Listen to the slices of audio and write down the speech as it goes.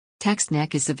Text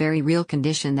neck is a very real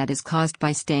condition that is caused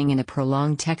by staying in a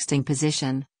prolonged texting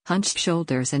position, hunched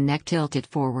shoulders and neck tilted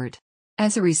forward.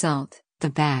 As a result, the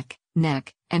back,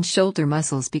 neck, and shoulder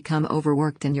muscles become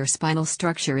overworked and your spinal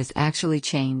structure is actually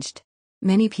changed.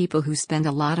 Many people who spend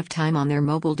a lot of time on their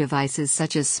mobile devices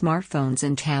such as smartphones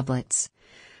and tablets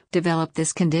develop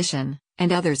this condition,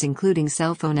 and others including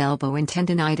cell phone elbow and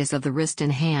tendinitis of the wrist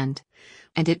and hand.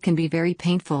 And it can be very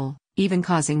painful, even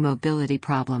causing mobility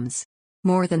problems.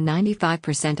 More than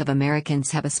 95% of Americans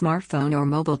have a smartphone or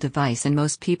mobile device, and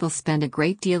most people spend a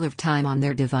great deal of time on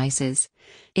their devices.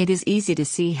 It is easy to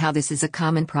see how this is a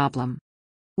common problem.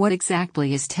 What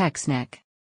exactly is text neck?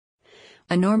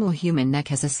 A normal human neck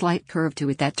has a slight curve to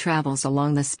it that travels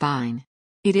along the spine.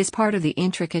 It is part of the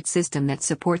intricate system that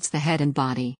supports the head and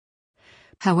body.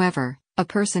 However, a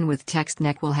person with text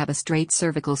neck will have a straight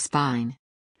cervical spine.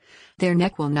 Their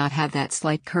neck will not have that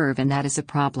slight curve, and that is a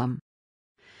problem.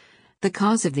 The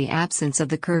cause of the absence of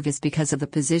the curve is because of the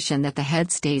position that the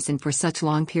head stays in for such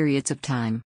long periods of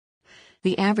time.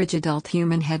 The average adult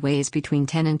human head weighs between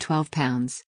 10 and 12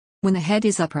 pounds. When the head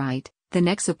is upright, the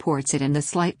neck supports it and the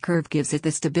slight curve gives it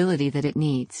the stability that it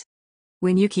needs.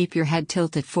 When you keep your head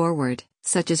tilted forward,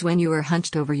 such as when you are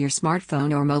hunched over your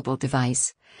smartphone or mobile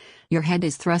device, your head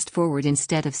is thrust forward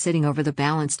instead of sitting over the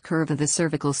balanced curve of the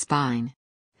cervical spine.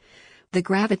 The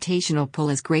gravitational pull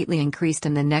is greatly increased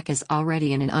and the neck is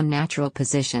already in an unnatural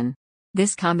position.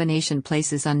 This combination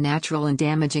places unnatural and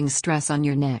damaging stress on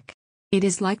your neck. It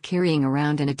is like carrying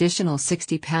around an additional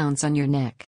 60 pounds on your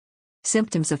neck.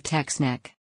 Symptoms of text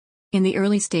neck. In the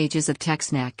early stages of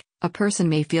text neck, a person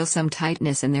may feel some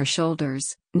tightness in their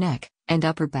shoulders, neck, and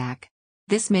upper back.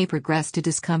 This may progress to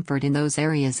discomfort in those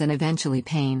areas and eventually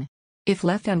pain. If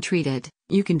left untreated,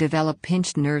 you can develop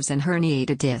pinched nerves and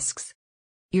herniated discs.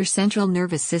 Your central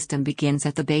nervous system begins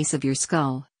at the base of your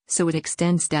skull, so it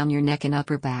extends down your neck and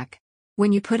upper back.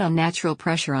 When you put unnatural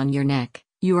pressure on your neck,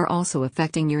 you are also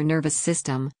affecting your nervous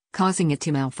system, causing it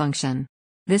to malfunction.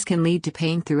 This can lead to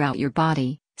pain throughout your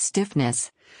body,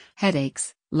 stiffness,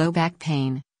 headaches, low back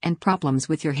pain, and problems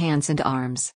with your hands and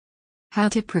arms. How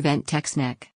to prevent text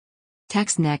neck.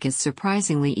 Text neck is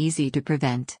surprisingly easy to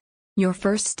prevent. Your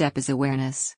first step is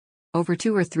awareness. Over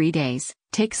 2 or 3 days,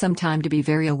 take some time to be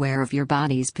very aware of your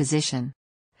body's position.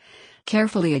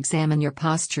 Carefully examine your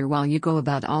posture while you go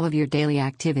about all of your daily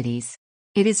activities.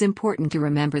 It is important to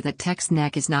remember that text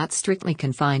neck is not strictly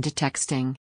confined to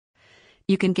texting.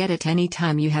 You can get it any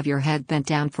time you have your head bent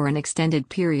down for an extended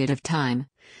period of time,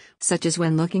 such as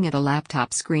when looking at a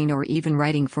laptop screen or even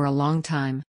writing for a long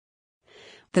time.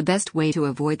 The best way to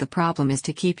avoid the problem is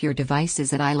to keep your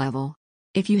devices at eye level.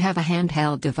 If you have a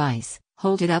handheld device,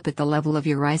 hold it up at the level of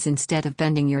your eyes instead of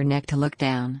bending your neck to look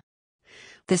down.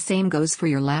 The same goes for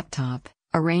your laptop,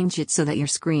 arrange it so that your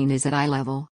screen is at eye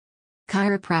level.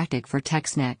 Chiropractic for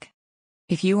text neck.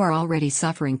 If you are already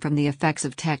suffering from the effects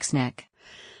of text neck,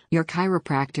 your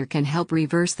chiropractor can help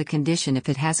reverse the condition if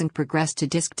it hasn't progressed to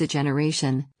disc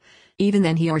degeneration. Even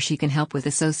then, he or she can help with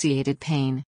associated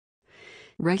pain.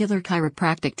 Regular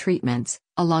chiropractic treatments,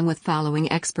 along with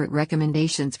following expert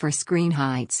recommendations for screen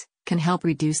heights, can help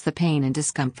reduce the pain and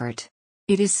discomfort.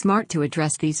 It is smart to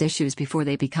address these issues before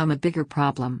they become a bigger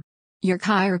problem. Your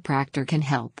chiropractor can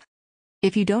help.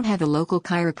 If you don't have a local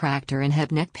chiropractor and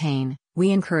have neck pain,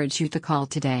 we encourage you to call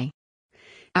today.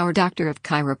 Our doctor of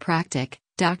chiropractic,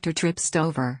 Dr. Tripp,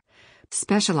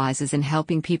 specializes in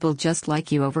helping people just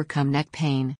like you overcome neck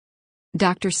pain.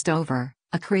 Dr. Stover,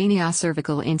 a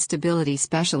craniocervical instability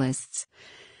specialist,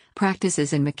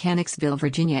 practices in Mechanicsville,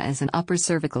 Virginia as an upper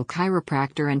cervical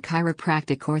chiropractor and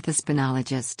chiropractic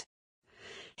orthospinologist.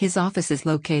 His office is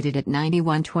located at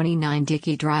 9129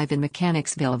 Dickey Drive in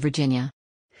Mechanicsville, Virginia.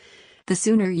 The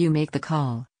sooner you make the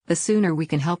call, the sooner we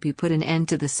can help you put an end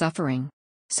to the suffering.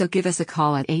 So give us a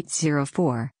call at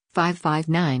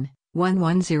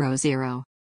 804-559-1100.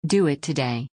 Do it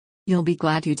today. You'll be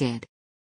glad you did.